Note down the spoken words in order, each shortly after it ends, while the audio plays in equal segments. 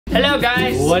Hello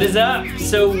guys! What is up?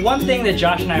 So one thing that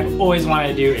Josh and I have always wanted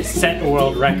to do is set a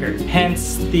world record.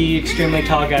 Hence the extremely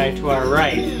tall guy to our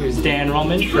right, who's Dan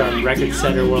Rollman from Record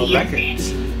Setter World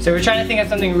Records. So we're trying to think of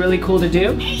something really cool to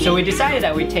do. So we decided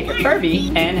that we'd take a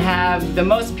Furby and have the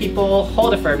most people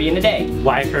hold a Furby in a day.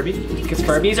 Why Furby? Because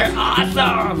Furbies are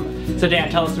awesome! So Dan,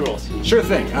 tell us the rules. Sure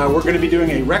thing. We're going to be doing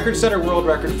a Record Setter World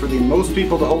Record for the most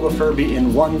people to hold a Furby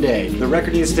in one day. The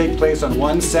record needs to take place on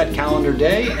one set calendar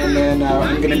day, and then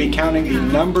I'm going to be counting the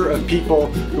number of people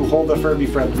who hold the Furby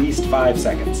for at least 5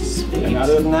 seconds. Sweet. And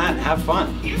other than that, have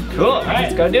fun. Cool, all right,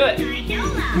 let's go do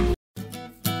it.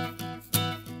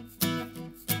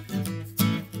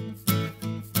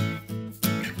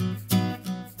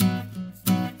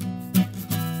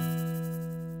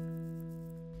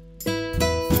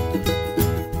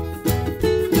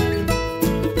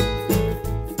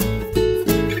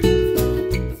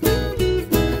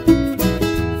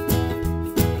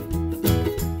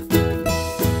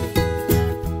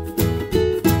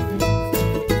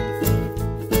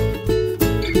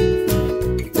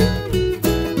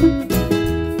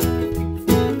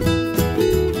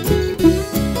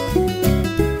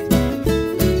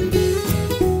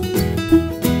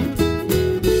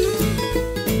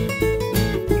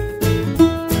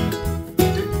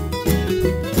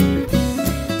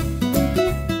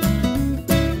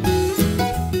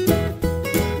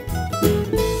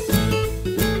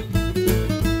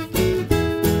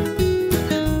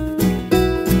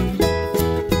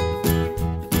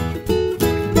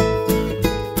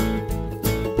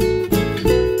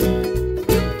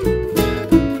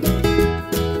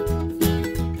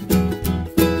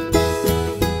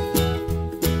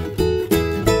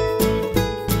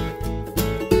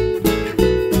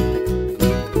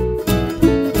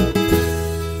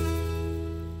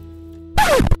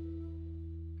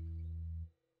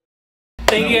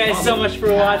 Thank you guys so much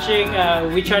for watching.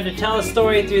 We tried to tell a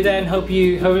story through that and hope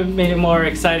it made it more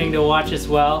exciting to watch as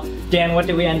well. Dan, what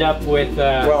did we end up with?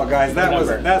 Well guys,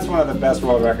 that's one of the best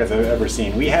world records I've ever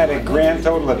seen. We had a grand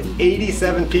total of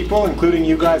 87 people, including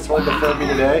you guys hold the Furby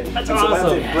today. That's and so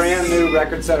awesome. that's a brand new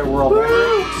Record Setter World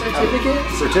Record.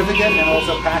 Certificate and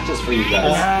also patches for you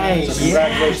guys. Nice. So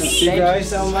congratulations to you guys. Thank you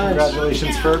so much.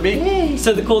 Congratulations, Furby.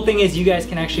 So the cool thing is you guys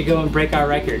can actually go and break our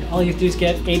record. All you have to do is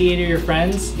get 88 of your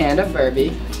friends And a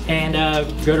Furby. and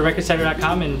go to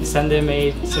recordsetter.com and send them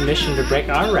a submission to break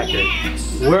our record.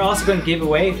 We're also going to give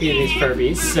away a few of these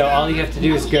Furbies, so all you have to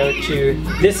do is go to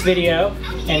this video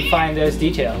and find those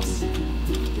details.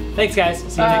 Thanks guys,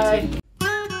 see you next week.